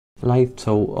Lathe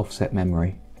Tool Offset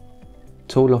Memory.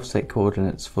 Tool offset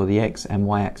coordinates for the X and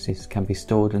Y axis can be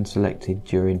stored and selected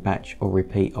during batch or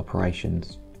repeat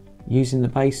operations. Using the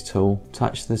base tool,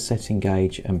 touch the setting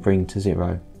gauge and bring to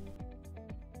 0.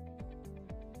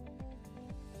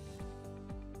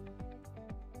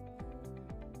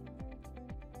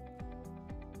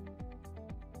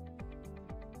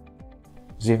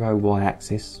 Zero Y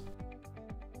axis.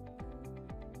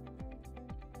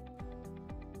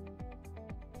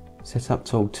 Set up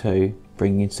tool 2,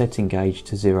 bringing setting gauge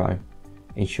to 0.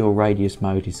 Ensure radius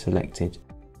mode is selected.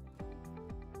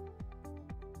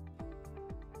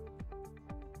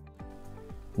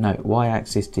 Note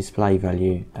Y-axis display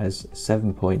value as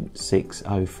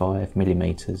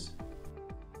 7.605mm.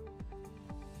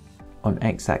 On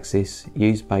X-axis,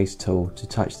 use base tool to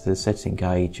touch the setting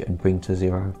gauge and bring to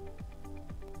 0.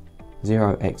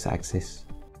 0 X-axis.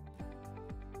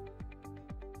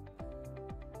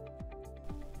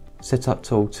 Set up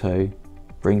tool 2,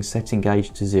 bring setting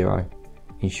gauge to 0.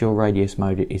 Ensure radius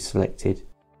mode is selected.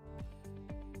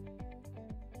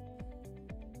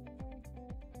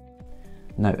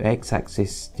 Note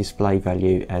X-axis display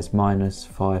value as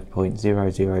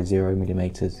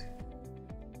 -5.000mm.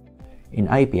 In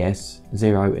ABS,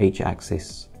 0 each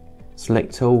axis.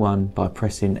 Select tool 1 by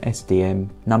pressing SDM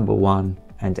number 1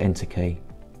 and enter key.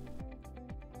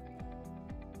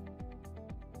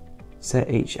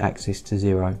 Set each axis to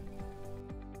 0.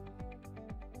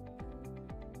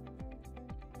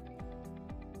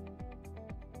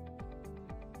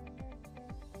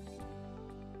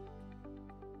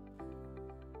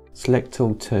 Select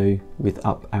tool 2 with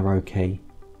up arrow key.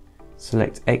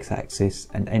 Select X-axis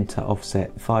and enter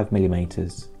offset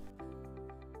 5mm.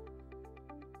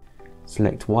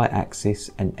 Select Y-axis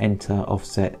and enter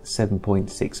offset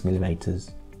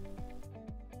 7.6mm.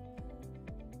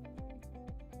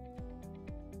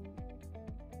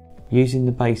 Using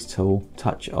the base tool,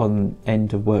 touch on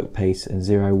end of workpiece and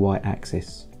 0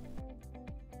 Y-axis.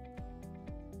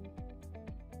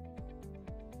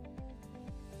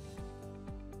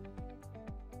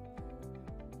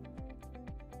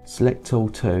 Select tool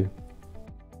 2.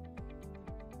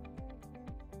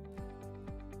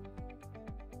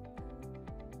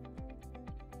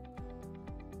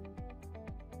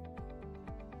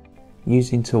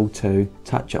 Using tool 2,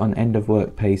 touch on end of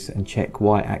workpiece and check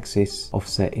Y-axis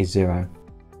offset is 0.